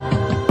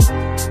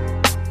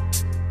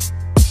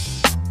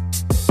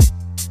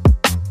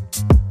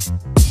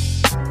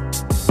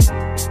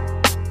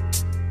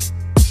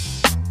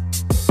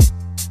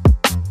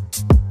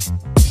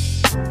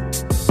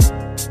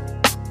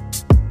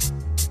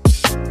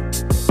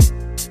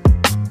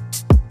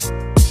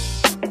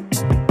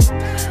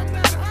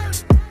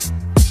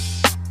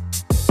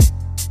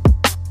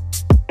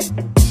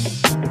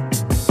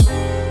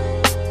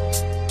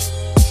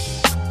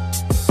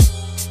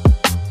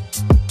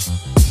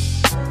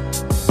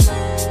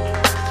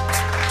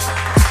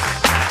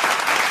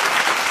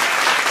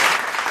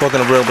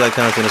Welcome to Real Black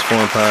Consciousness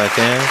Forum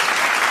Podcast.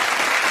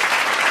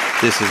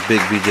 This is Big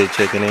BJ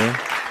checking in.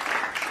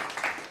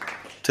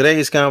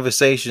 Today's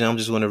conversation, I'm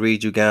just going to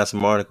read you guys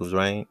some articles,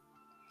 right?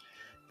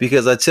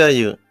 Because I tell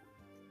you,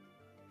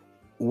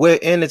 where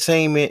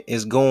entertainment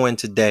is going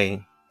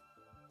today,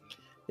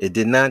 it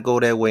did not go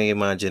that way in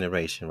my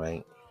generation,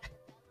 right?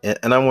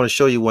 And I want to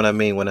show you what I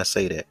mean when I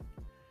say that.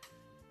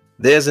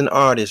 There's an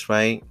artist,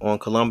 right, on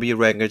Columbia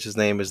Records. His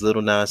name is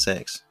Lil Nas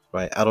X,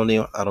 right? I don't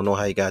know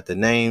how he got the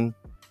name,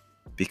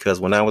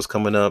 because when I was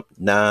coming up,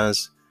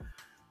 Nas,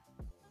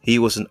 he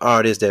was an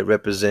artist that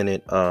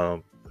represented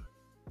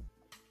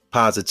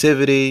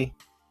positivity,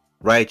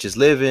 righteous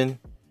living.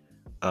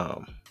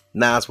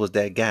 Nas was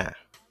that guy,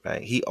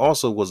 right? He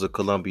also was a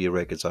Columbia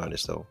Records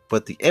artist, though.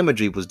 But the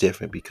imagery was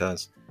different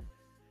because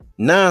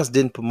Nas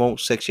didn't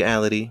promote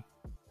sexuality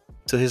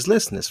to his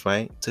listeners,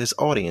 right? To his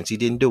audience. He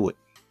didn't do it.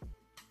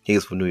 He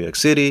was from New York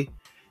City.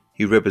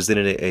 He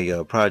represented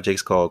a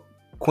project called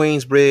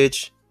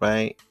Queensbridge,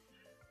 right?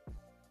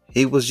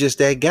 He was just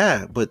that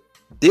guy. But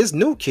this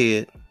new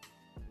kid,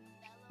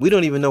 we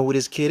don't even know who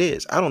this kid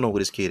is. I don't know who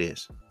this kid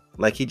is.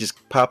 Like, he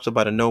just pops up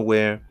out of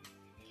nowhere.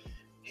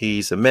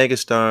 He's a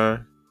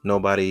megastar.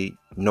 Nobody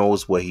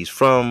knows where he's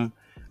from.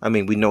 I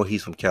mean, we know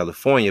he's from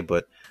California,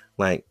 but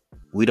like,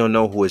 we don't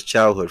know who his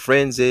childhood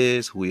friends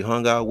is, who he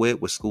hung out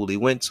with, what school he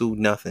went to,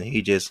 nothing.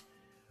 He just,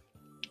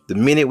 the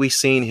minute we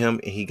seen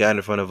him and he got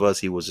in front of us,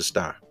 he was a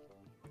star.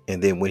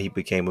 And then when he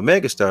became a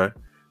megastar,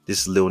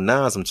 this is Lil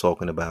Nas I'm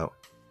talking about.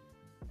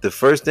 The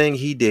first thing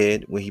he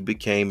did when he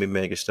became a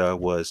megastar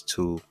was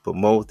to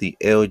promote the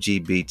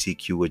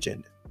LGBTQ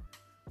agenda,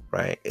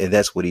 right? And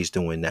that's what he's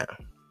doing now.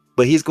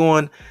 But he's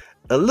going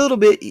a little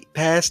bit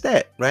past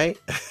that, right?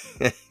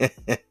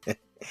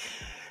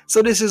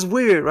 So this is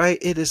weird, right?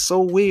 It is so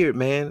weird,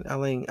 man. I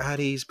mean, how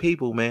these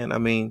people, man, I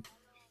mean,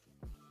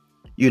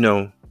 you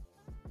know,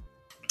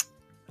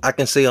 I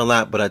can say a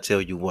lot, but I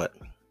tell you what,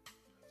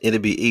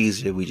 it'd be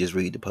easier if we just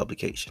read the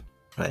publication.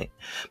 Right.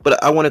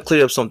 But I want to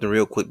clear up something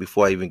real quick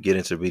before I even get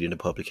into reading the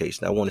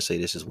publication. I want to say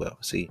this as well.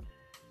 See,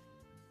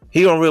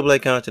 here on Real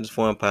Black Consciousness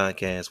Forum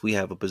Podcast, we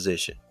have a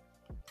position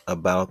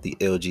about the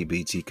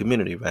LGBT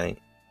community, right?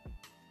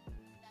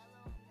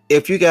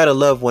 If you got a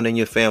loved one in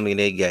your family and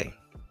they're gay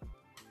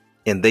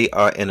and they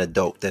are an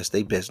adult, that's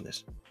their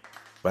business,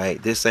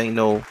 right? This ain't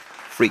no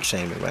freak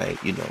shaming, right?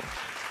 You know,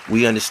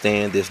 we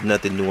understand there's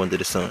nothing new under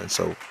the sun.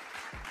 So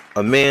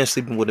a man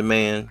sleeping with a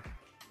man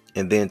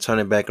and then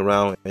turning back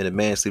around and a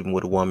man sleeping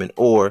with a woman,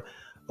 or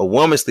a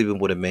woman sleeping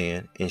with a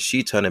man and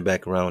she turning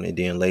back around and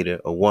then later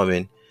a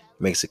woman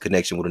makes a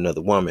connection with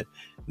another woman,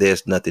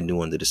 there's nothing new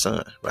under the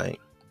sun, right?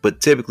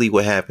 But typically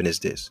what happened is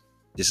this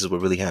is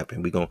what really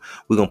happened. We're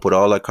gonna put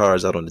all our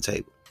cards out on the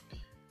table.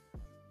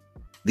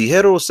 The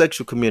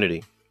heterosexual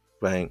community,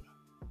 right,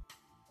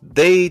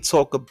 they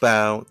talk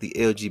about the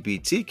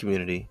LGBT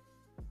community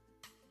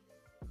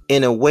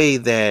in a way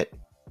that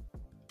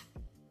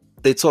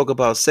they talk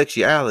about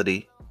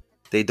sexuality.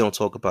 They don't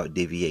talk about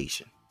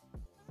deviation,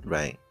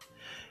 right?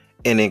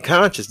 And in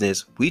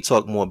consciousness, we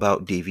talk more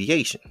about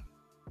deviation.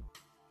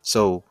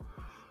 So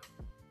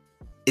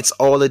it's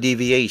all a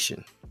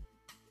deviation.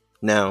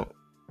 Now,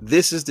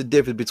 this is the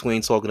difference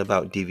between talking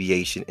about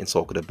deviation and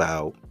talking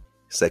about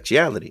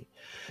sexuality.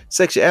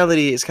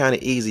 Sexuality is kind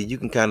of easy. You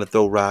can kind of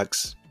throw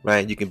rocks,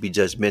 right? You can be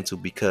judgmental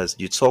because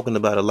you're talking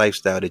about a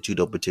lifestyle that you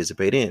don't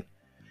participate in.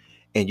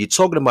 And you're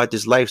talking about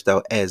this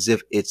lifestyle as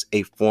if it's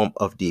a form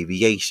of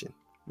deviation,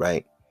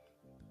 right?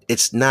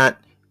 It's not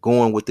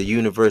going with the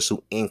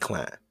universal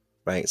incline,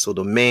 right? So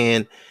the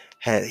man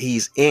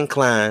he's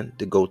inclined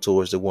to go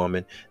towards the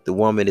woman. The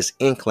woman is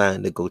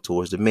inclined to go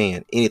towards the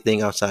man.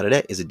 Anything outside of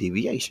that is a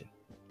deviation,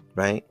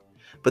 right?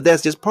 But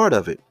that's just part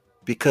of it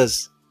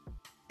because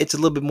it's a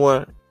little bit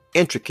more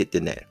intricate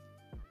than that.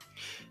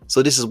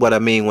 So this is what I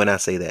mean when I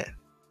say that.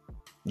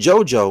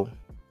 JoJo,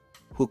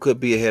 who could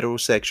be a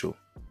heterosexual,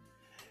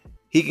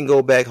 he can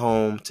go back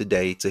home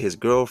today to his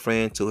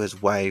girlfriend, to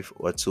his wife,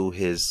 or to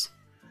his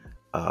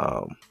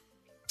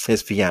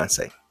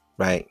fiance,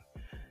 right?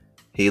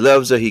 He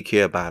loves her, he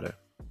cares about her.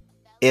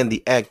 In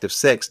the act of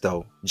sex,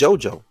 though,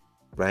 JoJo,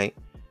 right,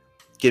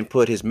 can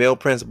put his male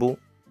principle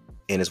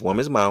in his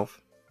woman's mouth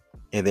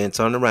and then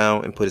turn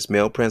around and put his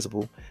male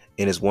principle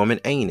in his woman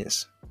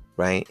anus,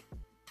 right?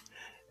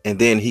 And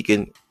then he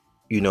can,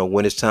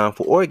 when it's time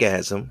for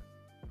orgasm,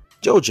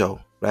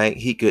 JoJo, right,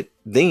 he could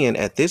then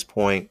at this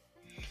point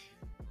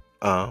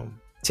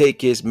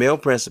take his male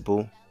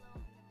principle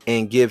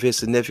and give his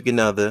significant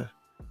other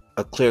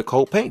a clear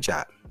coat paint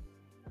job,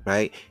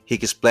 right? He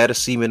can splatter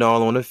semen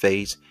all on her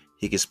face.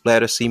 He can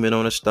splatter semen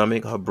on her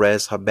stomach, her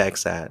breast, her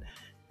backside,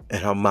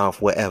 and her mouth,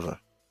 wherever.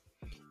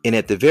 And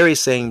at the very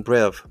same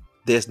breath,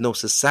 there's no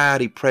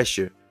society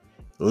pressure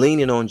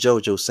leaning on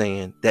JoJo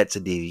saying that's a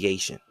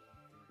deviation.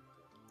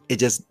 It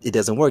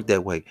doesn't work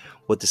that way.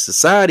 What the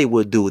society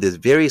will do, this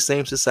very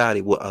same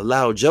society will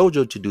allow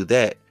JoJo to do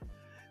that,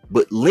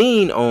 but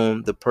lean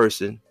on the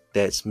person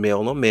that's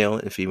male on male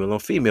and female on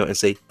female and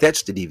say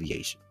that's the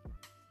deviation,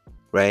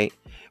 right?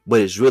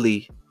 But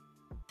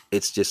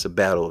it's just a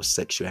battle of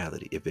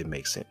sexuality, if it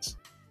makes sense.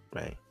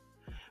 right?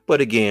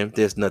 But again,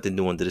 there's nothing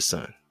new under the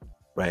sun,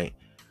 right?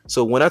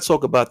 So when I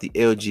talk about the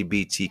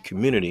LGBT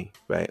community,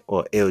 right,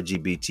 or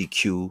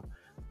LGBTQ,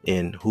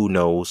 and who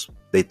knows,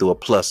 they throw a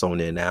plus on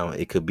there now.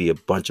 It could be a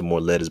bunch of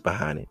more letters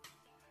behind it.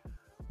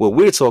 What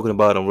we're talking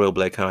about on Real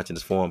Black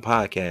Consciousness Forum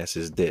podcast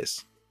is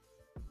this.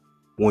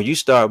 When you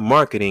start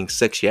marketing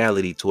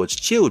sexuality towards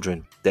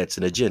children, that's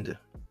an agenda.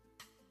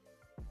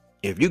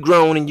 If you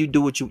grown and you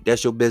do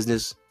that's your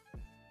business.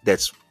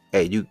 That's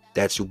your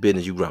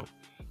business. You grown.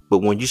 But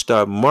when you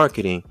start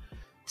marketing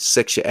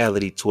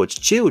sexuality towards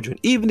children,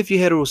 even if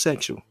you're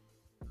heterosexual,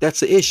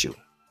 that's an issue.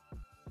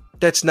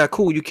 That's not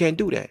cool. You can't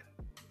do that.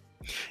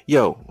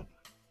 Yo,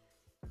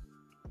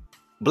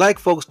 black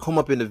folks come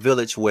up in a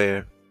village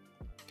where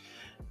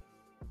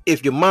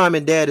if your mom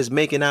and dad is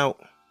making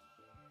out,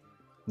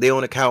 they're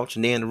on the couch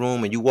and they're in the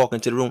room, and you walk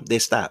into the room, they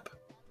stop.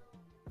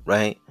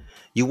 Right?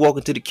 You walk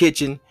into the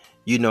kitchen,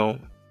 you know,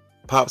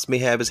 Pops may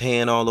have his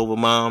hand all over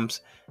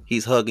Mom's.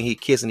 He's hugging, he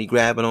kissing, he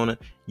grabbing on her.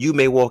 You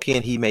may walk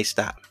in, he may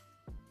stop.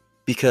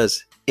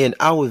 Because in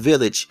our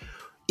village,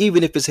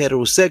 even if it's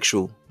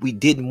heterosexual, we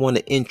didn't want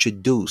to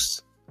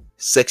introduce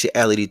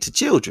sexuality to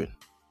children.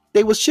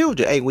 They was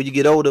children. Hey, when you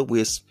get older,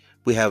 we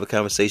have a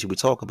conversation, we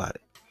talk about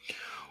it.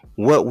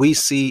 What we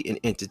see in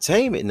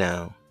entertainment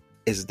now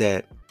is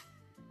that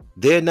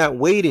they're not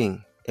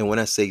waiting. And when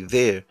I say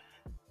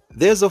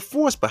there's a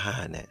force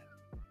behind that.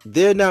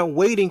 They're not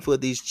waiting for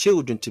these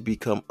children to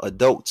become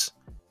adults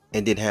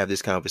and then have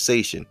this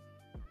conversation.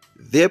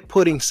 They're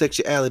putting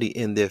sexuality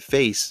in their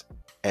face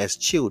as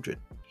children.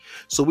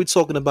 So we're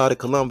talking about a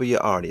Columbia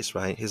artist,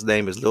 right? His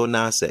name is Lil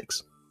Nas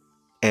X.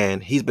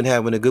 And he's been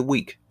having a good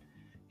week.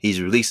 He's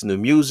releasing new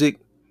music.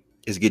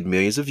 It's getting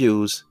millions of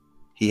views.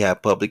 He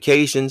had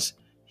publications.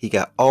 He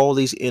got all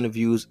these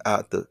interviews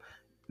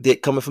they're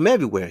coming from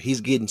everywhere.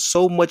 He's getting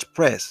so much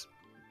press.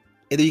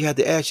 And then you have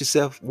to ask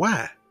yourself,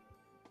 why?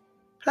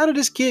 How did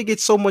this kid get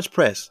so much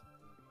press?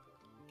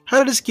 How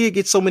did this kid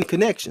get so many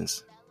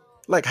connections?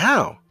 Like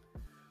how?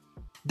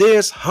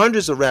 There's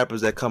hundreds of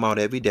rappers that come out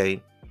every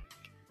day,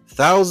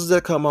 thousands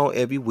that come out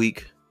every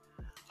week,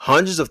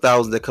 hundreds of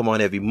thousands that come out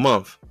every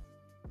month.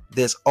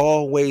 There's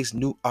always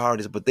new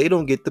artists, but they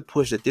don't get the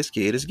push that this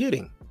kid is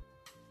getting,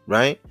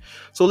 right?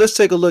 So let's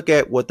take a look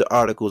at what the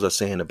articles are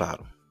saying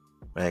about him,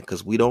 right?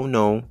 Because we don't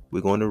know.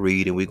 We're going to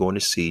read and we're going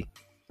to see,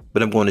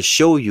 but I'm going to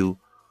show you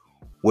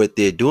what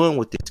they're doing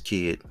with this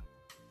kid.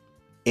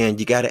 And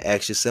you got to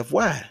ask yourself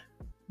why,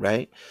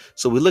 right?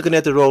 So we're looking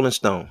at the Rolling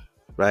Stone,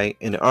 right?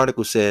 And the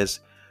article says,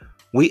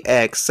 we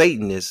ask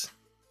Satanists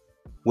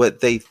what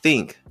they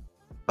think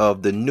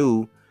of the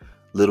new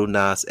Lil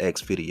Nas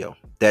X video.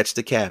 That's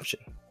the caption,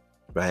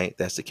 right?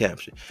 That's the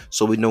caption.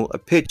 So we know a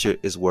picture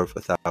is worth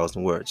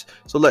 1,000 words.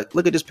 So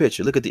look at this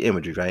picture. Look at the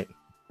imagery, right?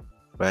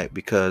 Right?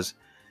 Because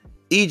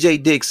E.J.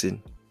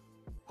 Dixon,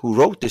 who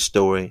wrote this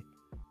story,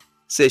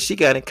 said she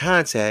got in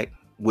contact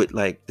with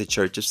like the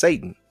Church of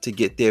Satan to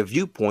get their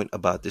viewpoint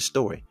about this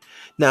story.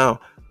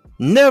 Now,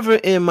 never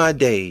in my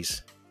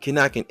days can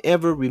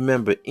ever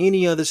remember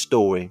any other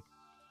story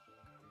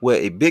where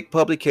a big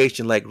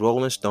publication like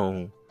Rolling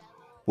Stone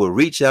will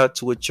reach out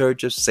to a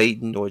Church of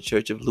Satan or a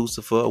Church of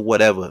Lucifer or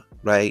whatever,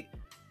 right?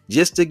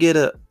 Just to get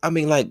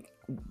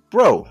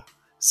bro,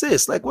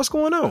 sis, like what's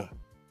going on?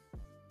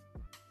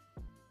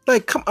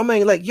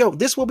 Like, yo,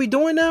 this what we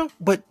doing now?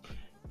 But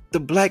the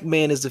black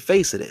man is the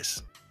face of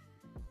this.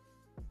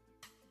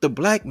 The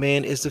black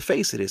man is the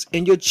face of this.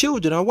 And your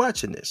children are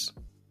watching this,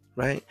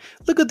 right?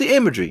 Look at the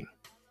imagery.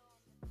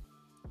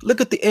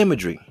 Look at the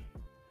imagery.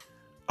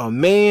 A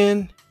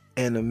man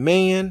and a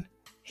man.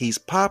 He's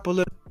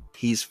popular.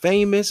 He's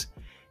famous.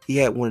 He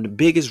had one of the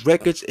biggest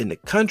records in the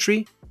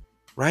country,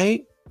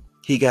 right?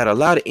 He got a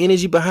lot of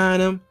energy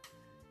behind him.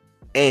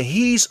 And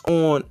he's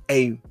on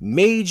a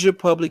major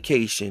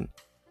publication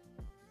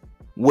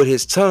with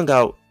his tongue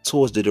out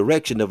towards the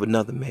direction of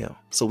another male.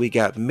 So we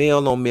got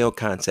male on male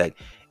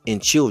contact. And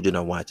children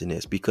are watching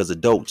this because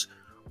adults,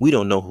 we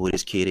don't know who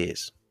this kid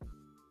is.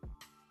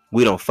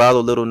 We don't follow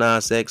Lil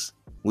Nas X.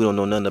 We don't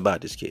know nothing about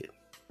this kid,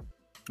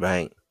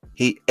 right?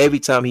 Every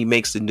time he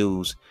makes the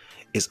news,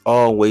 it's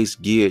always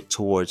geared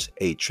towards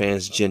a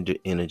transgender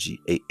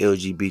energy, a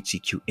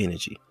LGBTQ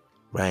energy,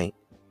 right?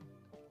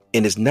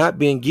 And it's not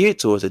being geared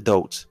towards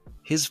adults.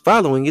 His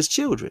following is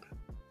children.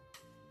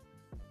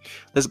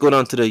 Let's go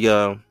down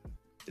to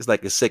it's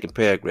like the second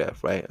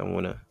paragraph, right? I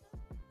want to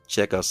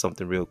check out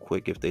something real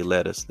quick if they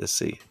let us. Let's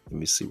see. Let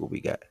me see what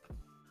we got.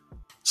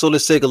 So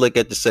let's take a look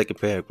at the second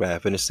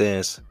paragraph. And it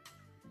says,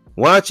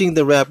 watching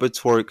the rapper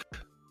twerk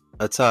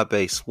atop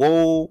a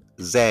swole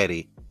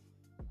zaddy,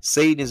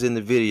 Satan is in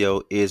the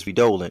video is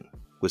redolent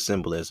with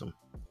symbolism.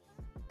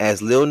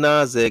 As Lil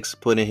Nas X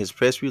put in his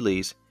press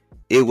release,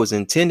 it was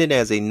intended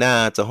as a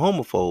nod to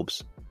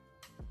homophobes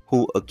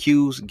who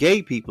accuse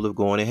gay people of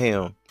going to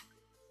hell,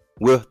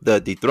 with the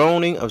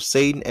dethroning of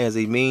Satan as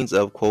a means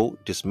of,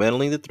 quote,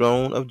 dismantling the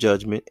throne of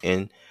judgment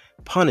and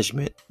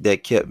punishment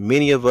that kept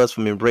many of us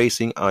from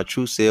embracing our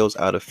true selves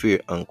out of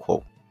fear,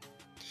 unquote.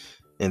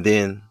 And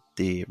then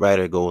the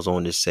writer goes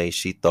on to say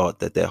she thought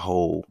that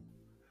whole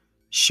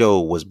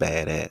show was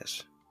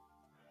badass.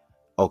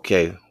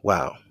 Okay,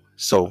 wow.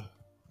 So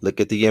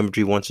look at the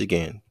imagery once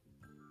again,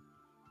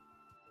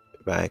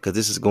 right? Because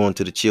this is going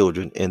to the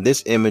children, and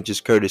this image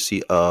is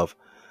courtesy of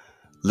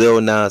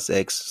Lil Nas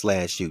X /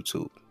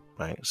 YouTube,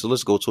 right? So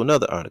let's go to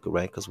another article,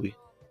 right? Because we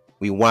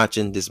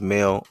watching this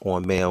male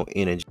on male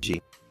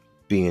energy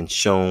being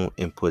shown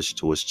and pushed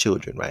towards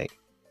children, right?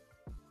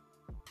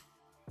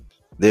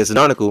 There's an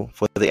article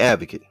for The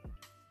Advocate,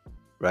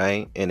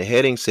 right? And the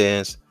heading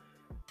says,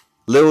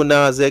 Lil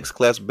Nas X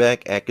claps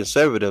back at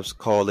conservatives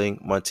calling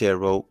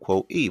Montero,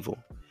 quote, evil.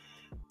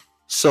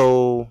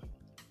 So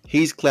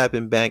he's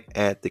clapping back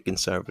at the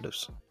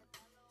conservatives.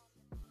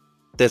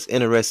 That's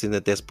interesting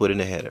that that's put in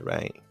the header,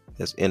 right?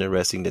 That's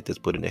interesting that that's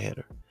put in the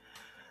header.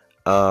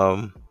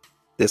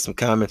 There's some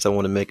comments I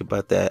want to make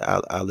about that.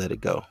 I'll let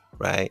it go,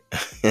 right?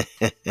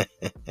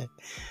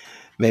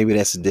 Maybe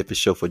that's a different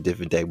show for a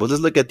different day. But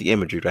let's look at the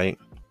imagery, right?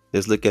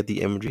 Let's look at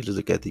the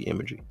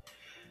imagery.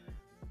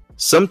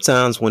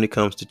 Sometimes when it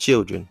comes to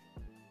children,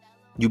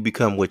 you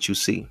become what you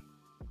see,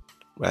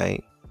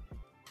 right?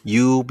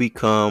 You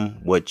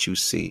become what you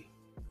see.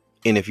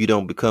 And if you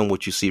don't become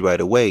what you see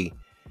right away,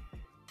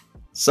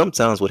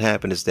 sometimes what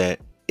happens is that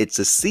it's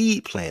a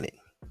seed planted.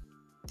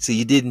 So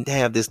you didn't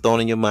have this thought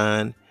in your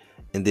mind,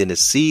 and then the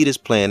seed is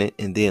planted,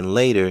 and then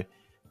later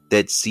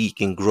that seed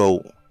can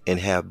grow and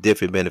have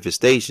different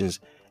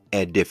manifestations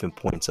at different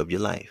points of your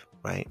life,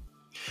 right?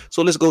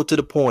 So let's go to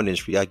the porn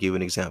industry. I'll give you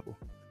an example.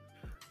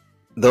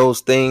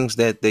 Those things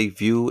that they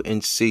view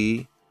and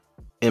see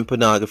in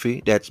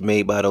pornography that's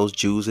made by those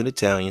Jews and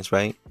Italians,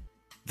 right?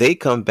 They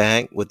come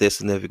back with their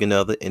significant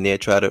other and they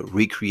try to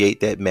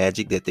recreate that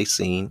magic that they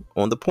seen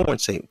on the porn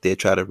tape. They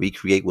try to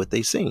recreate what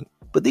they seen.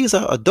 But these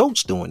are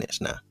adults doing this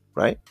now,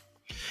 right?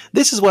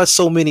 This is why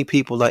so many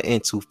people are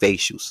into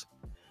facials,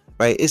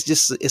 right?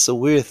 It's a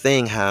weird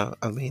thing how,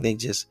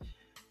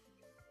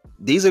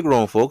 these are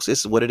grown folks. This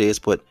is what it is.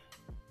 But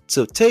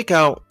to take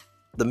out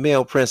the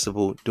male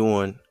principle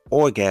doing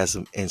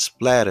orgasm and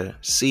splatter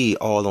seed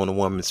all on a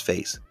woman's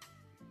face,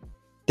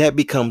 that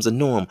becomes a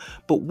norm.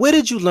 But where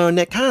did you learn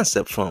that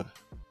concept from?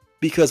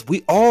 Because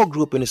we all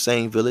grew up in the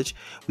same village.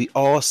 We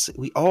all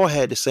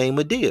had the same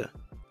idea.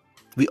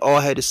 We all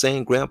had the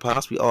same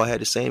grandpas. We all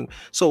had the same.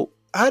 So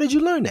how did you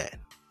learn that?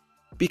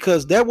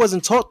 Because that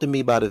wasn't taught to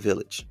me by the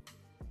village.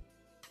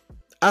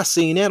 I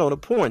seen that on a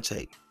porn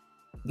tape.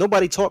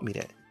 Nobody taught me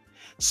that.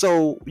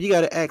 So you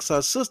got to ask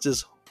our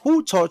sisters,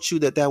 who taught you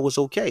that that was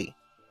okay?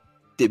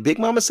 Did Big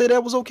Mama say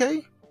that was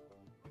okay?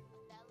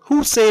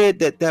 Who said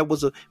that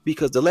was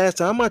because the last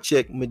time I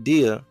checked,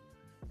 Medea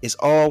is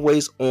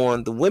always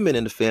on the women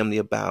in the family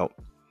about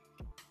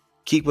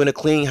keeping a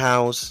clean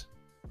house,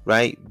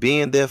 right?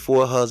 Being there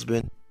for a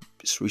husband,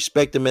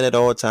 respect the men at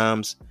all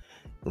times,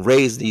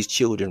 raise these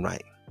children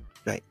right.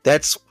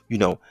 That's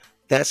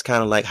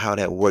kind of like how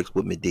that works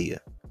with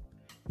Medea.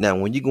 Now,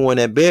 when you go in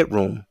that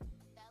bedroom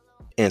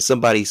and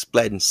somebody's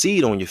splatting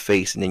seed on your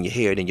face and in your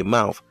hair and in your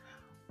mouth,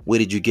 where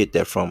did you get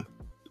that from?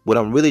 What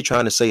I'm really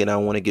trying to say, and I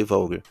don't want to get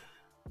vulgar,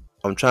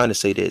 I'm trying to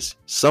say this.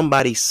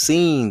 Somebody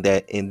seen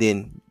that, and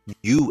then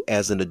you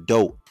as an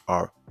adult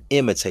are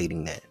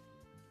imitating that.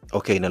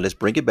 Okay, now let's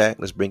bring it back.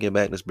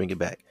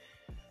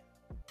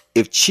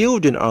 If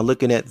children are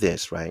looking at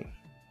this, right?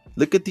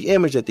 Look at the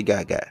image that the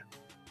guy got.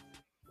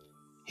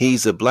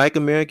 He's a black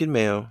American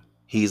male.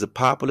 He's a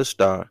popular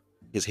star.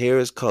 His hair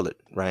is colored,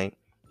 right?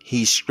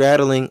 He's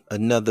straddling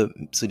another.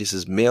 So this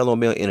is male on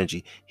male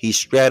energy. He's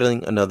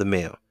straddling another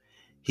male.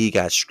 He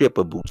got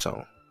stripper boots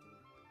on.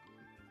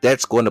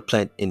 That's going to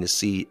plant in the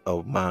seed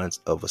of minds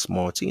of a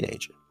small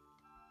teenager.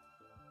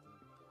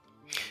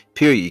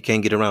 Period. You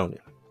can't get around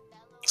it.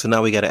 So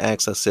now we got to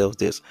ask ourselves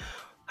this.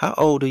 How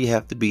old do you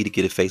have to be to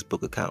get a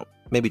Facebook account?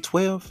 Maybe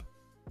 12?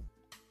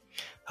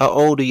 How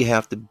old do you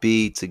have to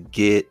be to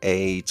get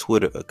a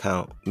Twitter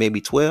account? Maybe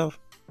 12?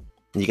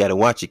 You got to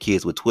watch your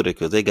kids with Twitter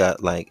because they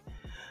got like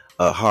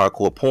a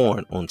hardcore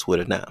porn on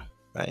Twitter now,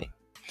 right?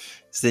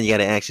 So then you got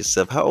to ask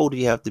yourself, how old do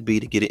you have to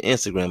be to get an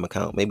Instagram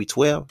account? Maybe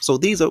 12. So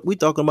we're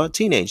talking about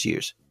teenage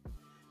years.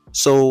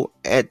 So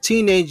at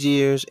teenage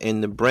years,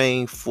 and the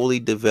brain fully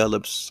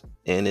develops,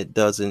 and it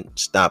doesn't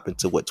stop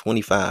until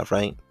 25,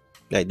 right?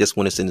 Like this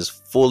one is in this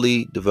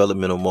fully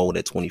developmental mode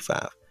at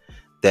 25.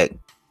 That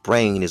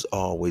brain is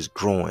always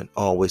growing,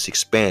 always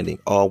expanding,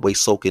 always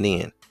soaking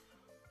in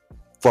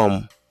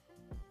from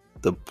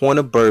the point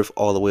of birth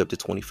all the way up to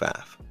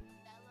 25.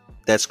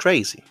 That's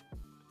crazy.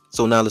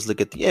 So now let's look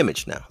at the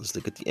image now. Let's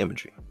look at the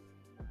imagery.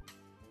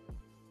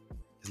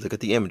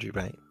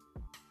 Right?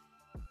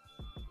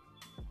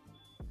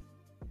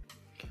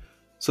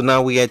 So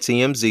now we at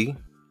TMZ,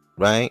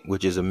 right?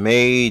 Which is a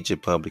major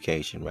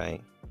publication,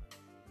 right?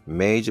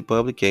 Major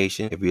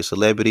publication. If you're a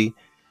celebrity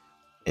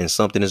and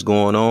something is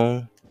going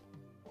on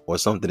or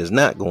something is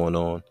not going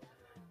on,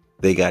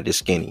 they got the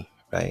skinny,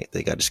 right?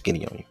 They got the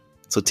skinny on you.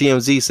 So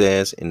TMZ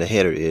says, and the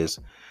header is,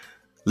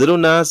 Lil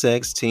Nas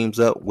X teams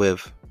up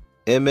with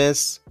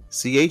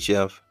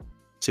MSCHF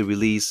to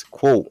release,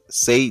 quote,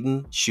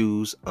 Satan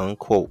shoes,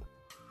 unquote.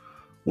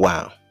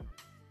 Wow.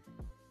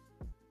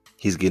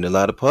 He's getting a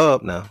lot of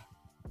pub now.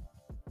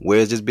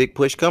 Where's this big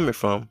push coming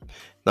from?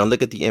 Now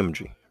look at the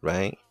imagery,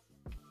 right?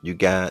 You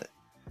got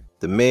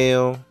the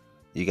male,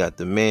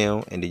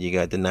 and then you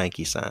got the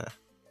Nike sign.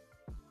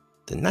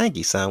 The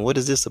Nike sign, what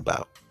is this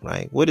about,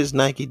 right? What is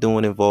Nike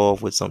doing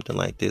involved with something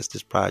like this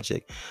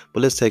project?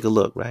 But let's take a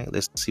look, right?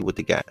 Let's see what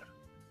they got.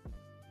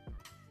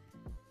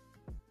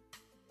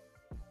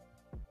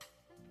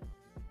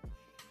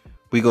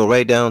 We go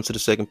right down to the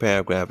second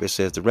paragraph. It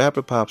says the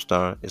rapper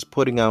Popstar is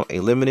putting out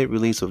a limited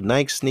release of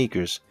Nike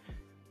sneakers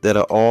that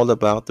are all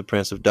about the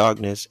Prince of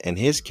Darkness and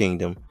his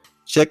kingdom.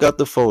 Check out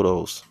the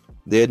photos.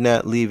 They're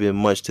not leaving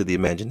much to the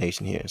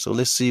imagination here. So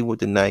let's see what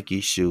the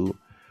Nike shoe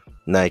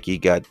Nike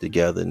got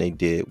together, and they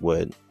did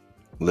what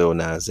Lil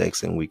Nas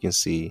X, and we can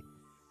see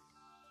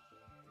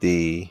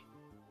the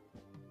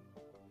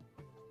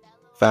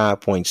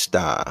 5-point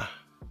star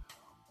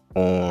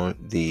on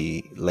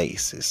the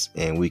laces,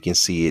 and we can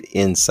see it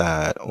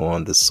inside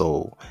on the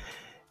sole,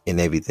 and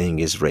everything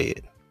is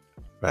red,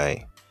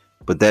 right?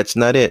 But that's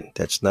not it.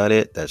 That's not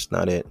it.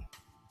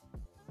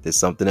 There's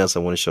something else I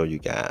want to show you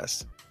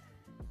guys.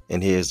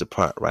 And here's the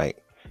part, right?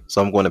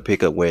 So I'm going to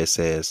pick up where it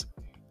says,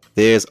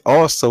 there's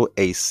also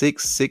a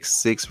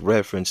 666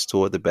 reference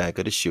toward the back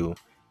of the shoe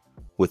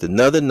with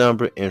another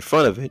number in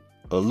front of it,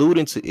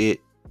 alluding to it,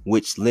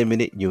 which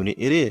limited unit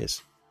it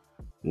is.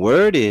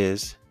 Word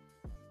is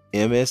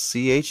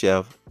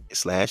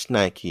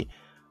MSCHF/Nike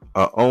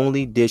are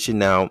only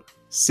dishing out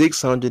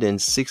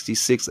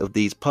 666 of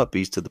these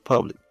puppies to the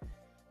public.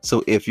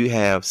 So if you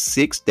have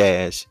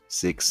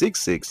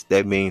 6-666,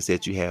 that means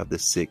that you have the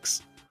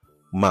 6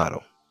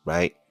 model,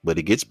 right? But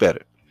it gets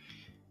better.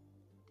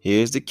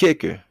 Here's the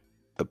kicker.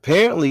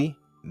 Apparently,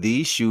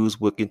 these shoes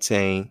will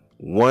contain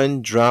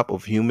 1 drop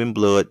of human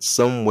blood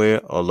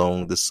somewhere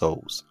along the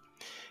soles.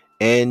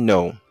 And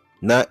no,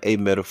 not a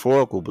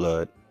metaphorical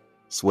blood,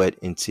 sweat,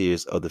 and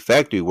tears of the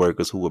factory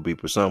workers who will be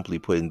presumably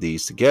putting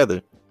these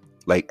together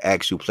like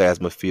actual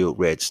plasma-filled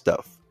red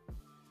stuff.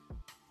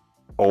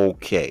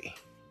 Okay.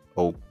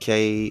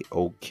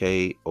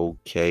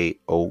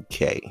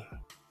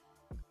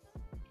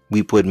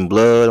 We putting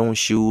blood on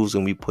shoes,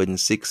 and we putting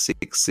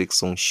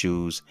 666 on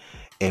shoes,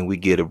 and we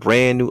get a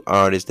brand new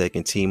artist that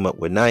can team up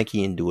with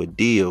Nike and do a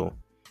deal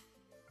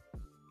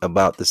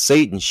about the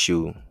Satan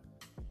shoe,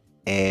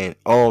 and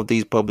all of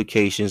these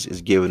publications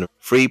is giving him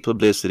free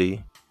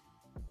publicity,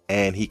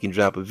 and he can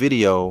drop a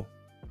video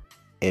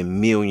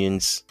and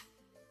millions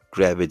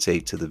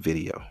gravitate to the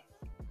video.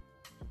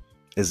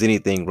 Is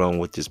anything wrong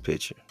with this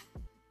picture?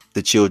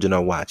 The children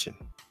are watching.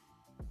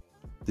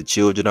 The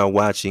children are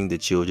watching.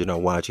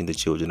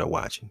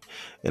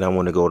 And I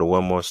want to go to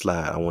one more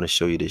slide. I want to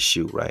show you this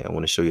shoe, right? I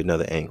want to show you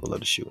another angle of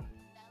the shoe.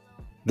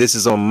 This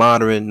is on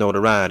Modern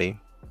Notoriety.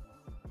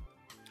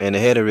 And the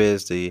header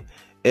is the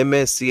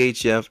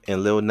MSCHF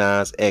and Lil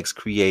Nas X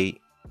create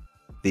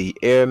the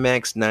Air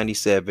Max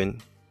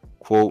 97,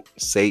 quote,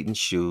 Satan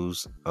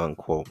shoes,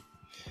 unquote.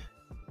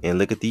 And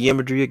look at the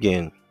imagery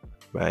again,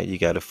 right? You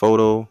got a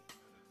photo,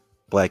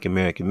 Black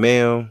American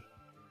male,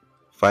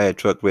 fire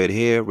truck, red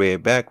hair,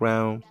 red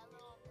background.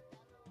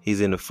 He's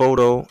in the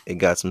photo. It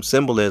got some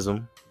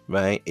symbolism,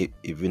 right?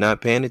 If you're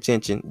not paying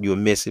attention, you'll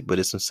miss it, but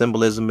it's some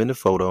symbolism in the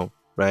photo,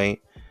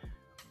 right?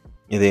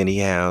 And then he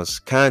has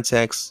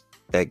contacts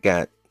that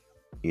got,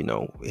 he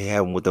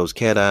had him with those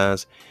cat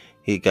eyes.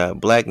 He got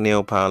black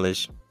nail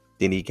polish.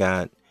 Then he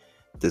got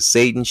the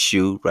Satan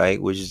shoe,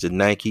 right, which is the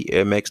Nike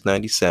Air Max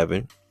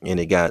 97. And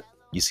it got,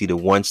 you see the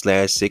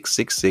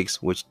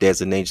 1/666, which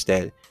designates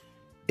that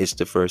it's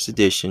the first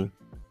edition.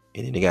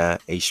 And then they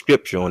got a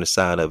scripture on the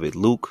side of it,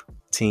 Luke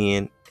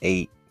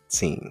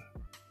 10:18.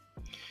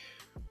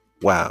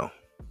 Wow.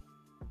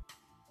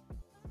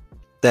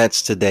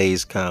 That's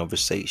today's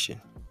conversation.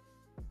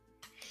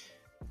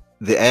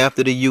 They're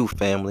after the youth,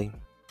 family.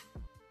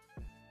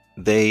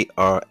 They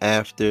are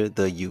after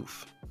the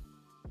youth.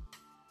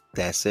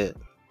 That's it.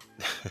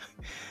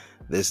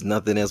 There's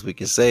nothing else we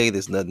can say.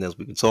 There's nothing else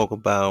we can talk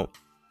about.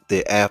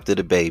 They're after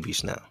the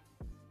babies now.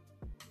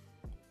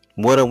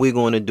 What are we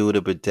going to do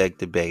to protect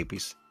the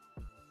babies?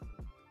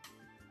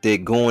 They're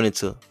going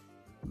into,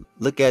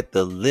 look at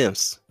the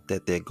lengths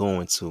that they're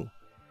going to.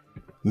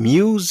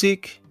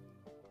 Music,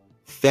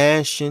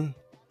 fashion,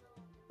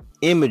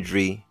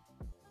 imagery,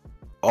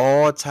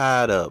 all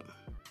tied up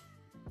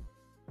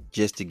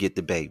just to get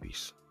the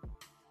babies.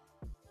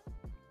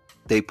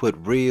 They put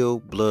real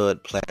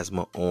blood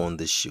plasma on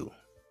the shoe.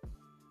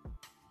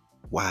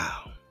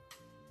 Wow.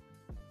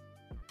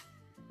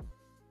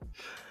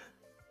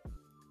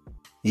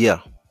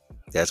 Yeah,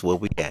 that's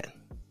what we got.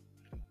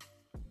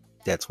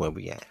 That's where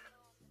we at.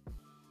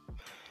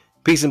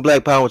 Peace and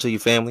black power to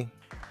your family.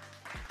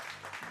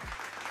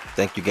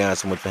 Thank you guys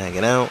so much for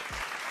hanging out.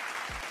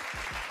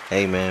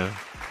 Hey man,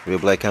 Real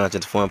Black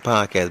Content Forum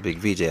Podcast, Big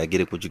VJ. I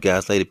get it with you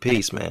guys later.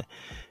 Peace, man.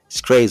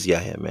 It's crazy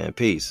out here, man.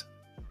 Peace.